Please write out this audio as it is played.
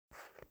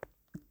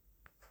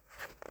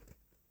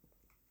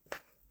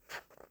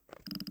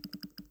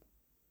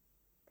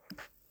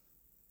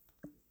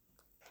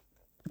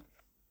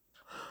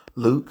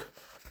Luke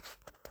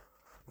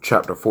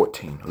chapter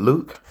 14.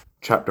 Luke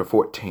chapter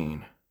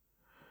 14,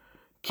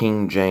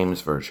 King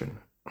James Version.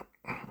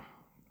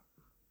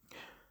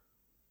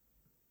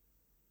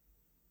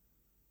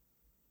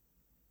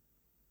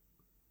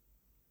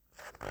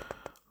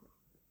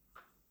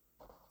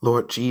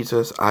 Lord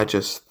Jesus, I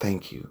just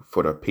thank you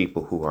for the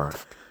people who are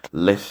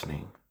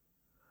listening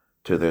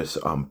to this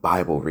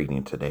Bible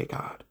reading today,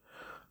 God.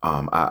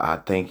 I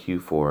thank you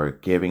for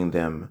giving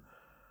them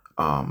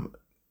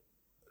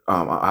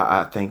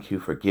I thank you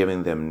for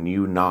giving them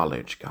new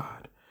knowledge,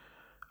 God,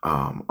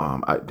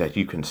 that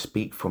you can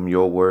speak from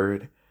your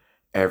word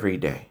every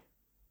day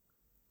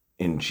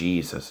in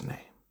Jesus' name.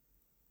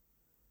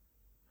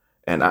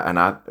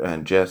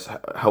 And just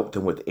help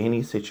them with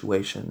any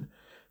situation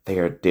they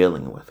are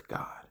dealing with,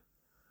 God.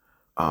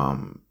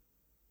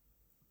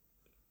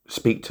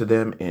 Speak to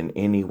them in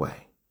any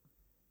way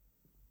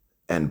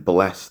and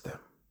bless them.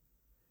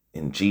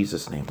 In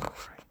Jesus' name I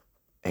pray.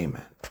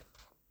 Amen.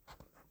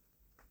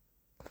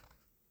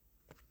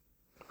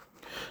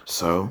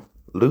 So,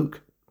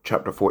 Luke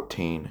chapter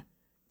 14,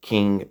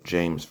 King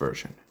James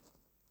Version.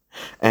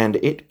 And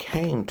it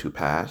came to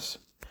pass,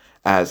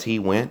 as he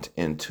went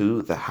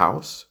into the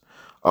house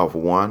of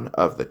one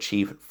of the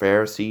chief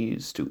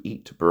Pharisees to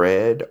eat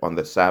bread on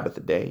the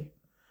Sabbath day,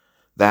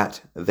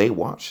 that they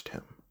watched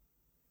him.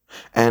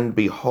 And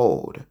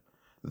behold,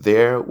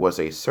 there was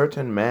a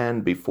certain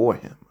man before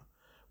him,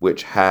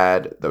 which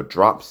had the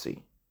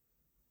dropsy.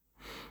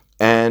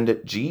 And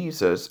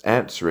Jesus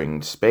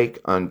answering spake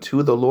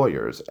unto the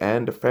lawyers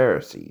and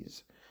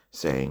Pharisees,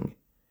 saying,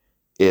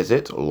 Is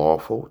it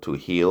lawful to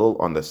heal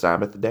on the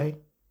Sabbath day?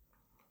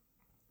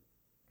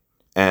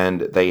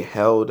 And they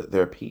held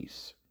their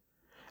peace.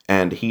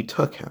 And he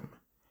took him,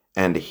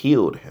 and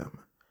healed him,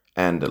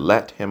 and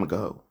let him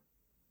go.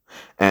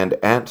 And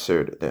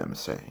answered them,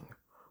 saying,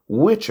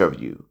 Which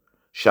of you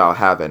shall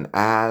have an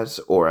ass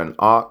or an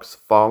ox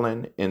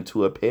fallen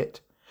into a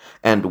pit,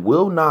 and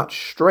will not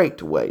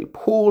straightway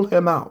pull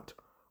him out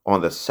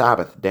on the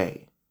Sabbath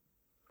day?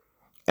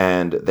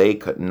 And they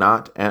could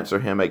not answer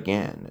him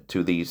again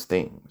to these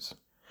things.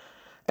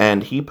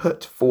 And he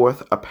put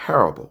forth a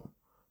parable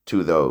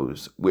to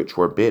those which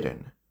were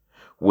bidden,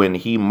 when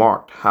he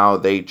marked how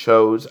they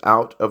chose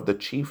out of the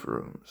chief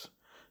rooms,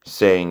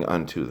 saying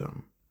unto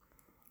them,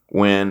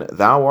 When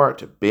thou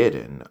art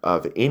bidden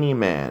of any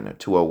man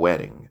to a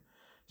wedding,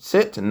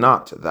 sit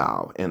not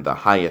thou in the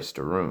highest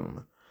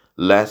room,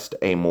 lest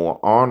a more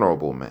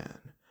honorable man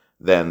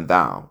than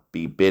thou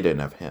be bidden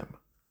of him.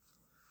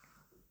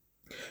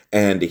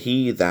 And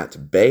he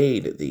that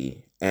bade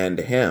thee and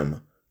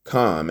him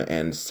come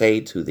and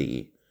say to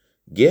thee,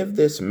 Give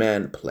this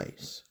man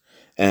place,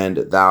 and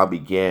thou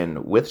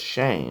begin with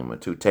shame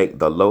to take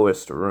the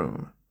lowest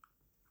room.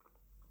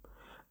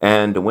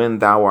 And when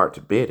thou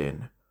art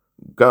bidden,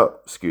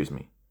 but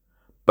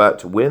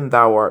when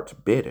thou art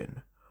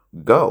bidden,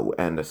 go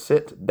and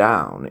sit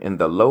down in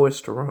the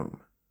lowest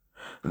room,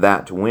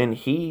 that when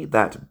he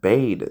that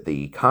bade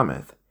thee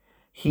cometh,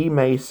 he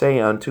may say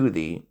unto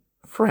thee,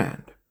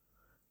 Friend,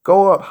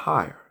 go up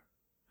higher.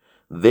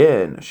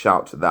 Then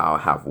shalt thou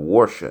have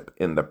worship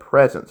in the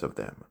presence of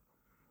them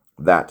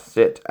that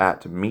sit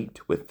at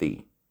meat with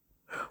thee.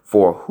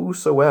 For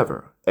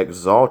whosoever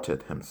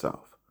exalteth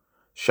himself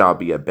shall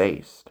be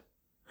abased,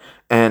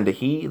 and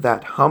he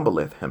that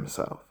humbleth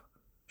himself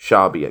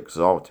shall be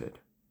exalted.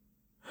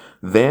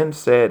 Then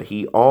said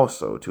he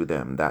also to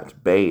them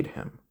that bade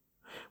him,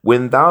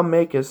 When thou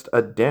makest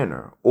a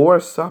dinner or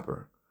a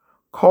supper,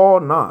 call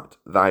not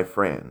thy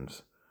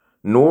friends,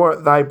 nor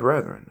thy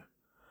brethren,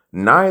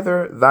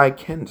 neither thy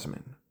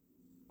kinsmen,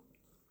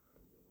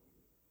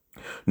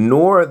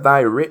 nor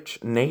thy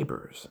rich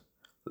neighbors,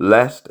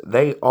 lest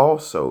they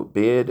also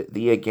bid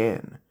thee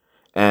again,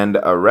 and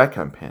a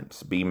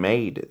recompense be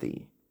made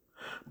thee.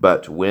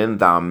 But when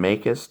thou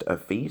makest a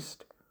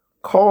feast,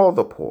 call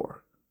the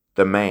poor,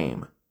 the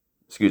maimed,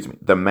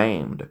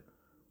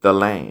 the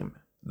lame,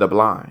 the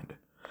blind,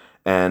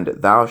 and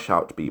thou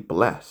shalt be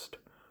blessed,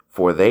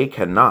 for they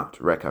cannot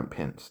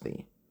recompense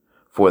thee,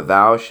 for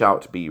thou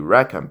shalt be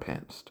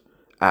recompensed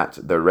at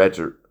the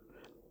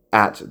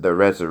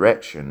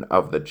resurrection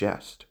of the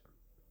just.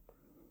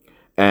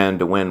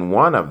 And when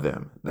one of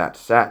them that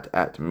sat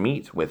at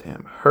meat with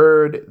him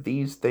heard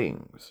these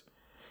things,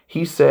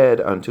 he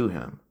said unto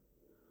him,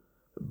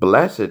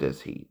 Blessed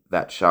is he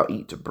that shall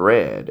eat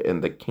bread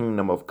in the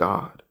kingdom of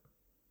God.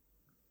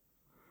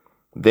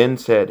 Then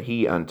said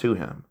he unto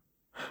him,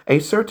 A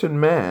certain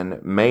man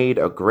made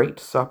a great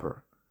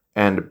supper,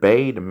 and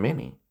bade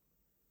many,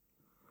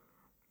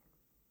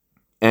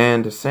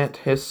 and sent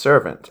his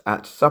servant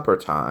at supper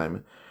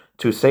time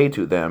to say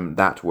to them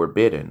that were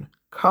bidden,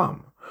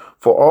 Come,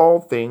 for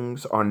all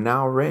things are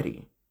now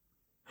ready.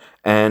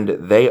 And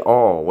they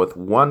all with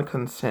one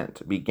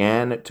consent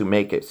began to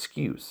make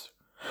excuse.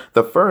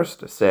 The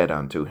first said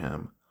unto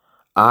him,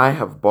 I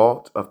have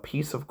bought a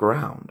piece of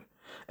ground,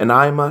 and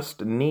I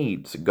must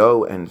needs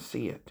go and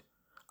see it.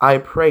 I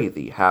pray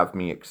thee have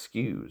me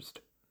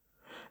excused.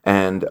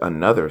 And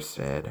another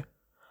said,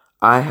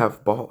 I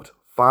have bought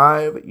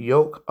 5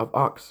 yoke of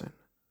oxen.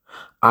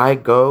 I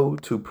go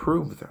to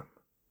prove them.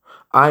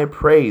 I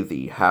pray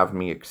thee, have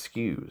me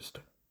excused.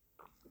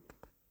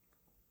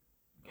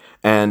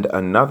 And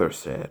another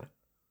said,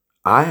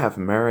 I have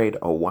married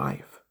a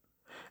wife,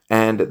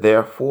 and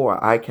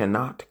therefore I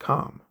cannot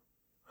come.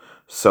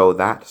 So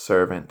that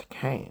servant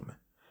came,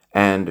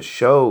 and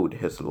showed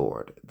his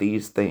lord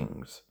these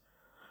things.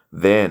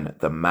 Then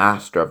the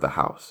master of the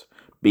house,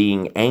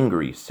 being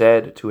angry,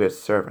 said to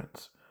his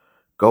servants,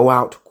 Go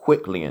out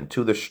quickly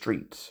into the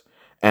streets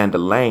and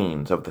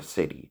lanes of the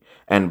city,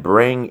 and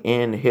bring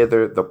in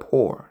hither the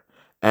poor,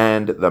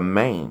 and the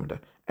maimed,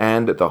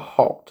 and the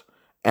halt,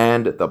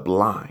 and the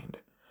blind.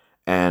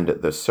 And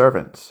the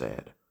servant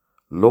said,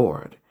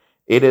 Lord,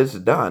 it is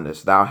done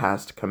as thou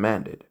hast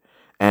commanded,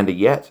 and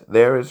yet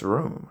there is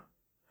room.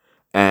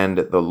 And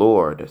the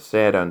Lord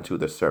said unto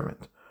the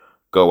servant,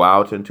 Go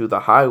out into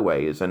the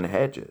highways and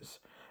hedges,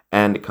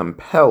 and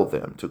compel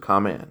them to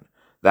come in,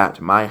 that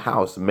my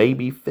house may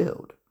be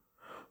filled.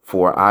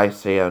 For I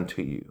say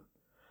unto you,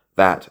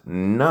 that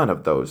none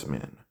of those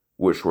men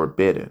which were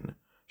bidden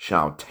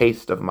shall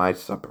taste of my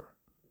supper.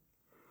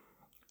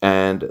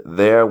 And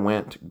there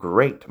went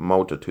great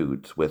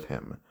multitudes with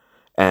him,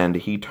 and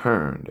he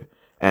turned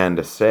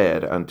and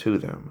said unto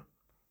them,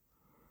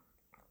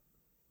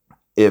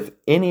 If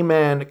any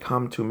man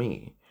come to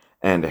me,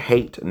 and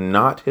hate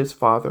not his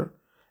father,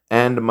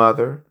 and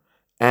mother,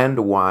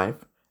 and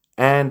wife,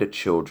 and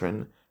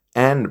children,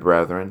 and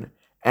brethren,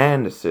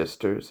 and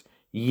sisters,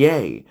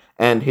 yea,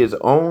 and his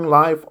own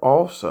life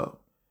also,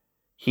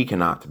 he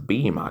cannot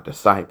be my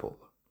disciple.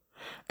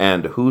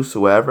 And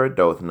whosoever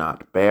doth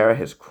not bear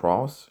his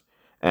cross,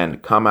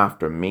 and come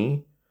after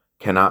me,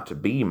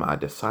 cannot be my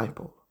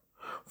disciple.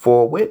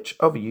 For which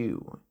of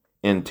you,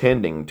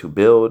 intending to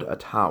build a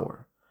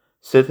tower,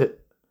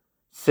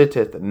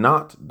 sitteth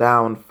not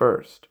down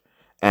first,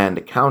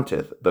 and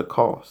counteth the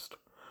cost,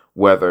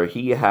 whether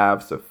he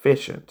have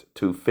sufficient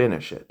to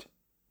finish it?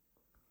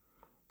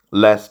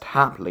 Lest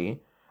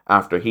haply,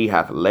 after he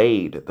hath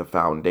laid the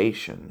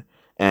foundation,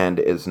 and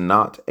is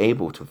not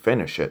able to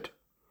finish it,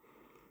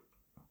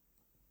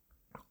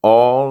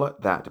 all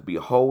that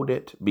behold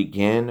it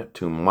begin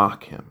to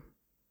mock him.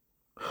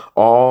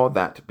 All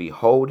that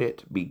behold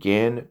it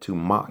begin to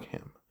mock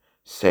him,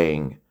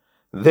 saying,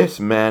 This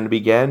man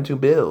began to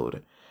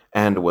build,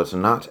 and was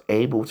not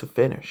able to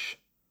finish.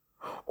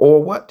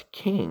 Or what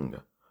king,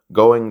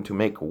 going to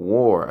make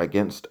war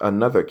against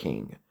another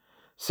king,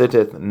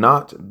 sitteth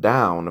not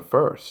down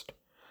first,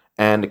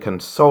 and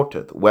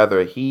consulteth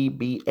whether he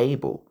be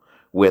able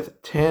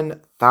with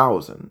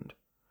 10,000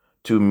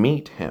 to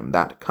meet him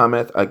that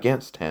cometh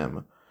against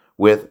him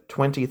with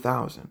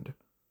 20,000?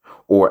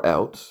 Or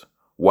else,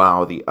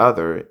 while the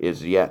other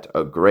is yet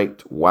a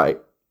great way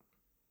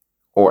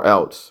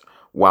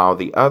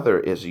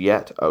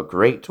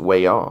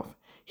off,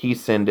 he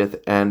sendeth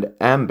an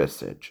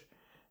ambassage,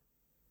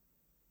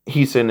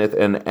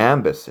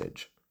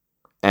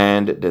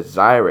 and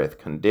desireth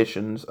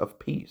conditions of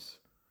peace.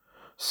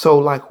 So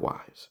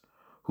likewise,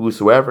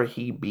 whosoever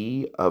he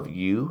be of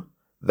you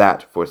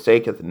that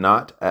forsaketh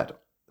not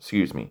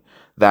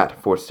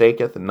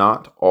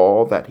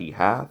all that he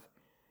hath,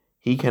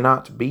 he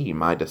cannot be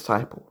my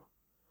disciple.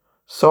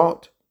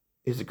 Salt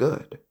is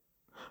good,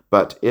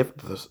 but if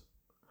the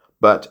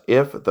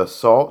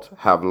salt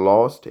have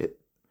lost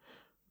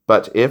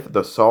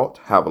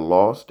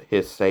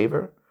his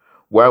savor,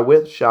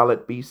 wherewith shall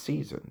it be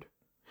seasoned?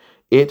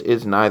 It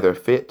is neither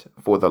fit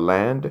for the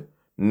land,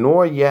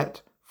 nor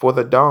yet for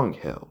the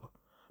dunghill,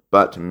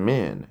 but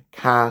men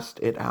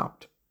cast it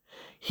out.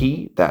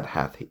 He that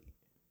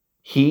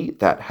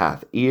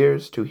hath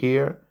ears to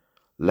hear,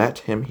 let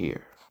him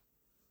hear.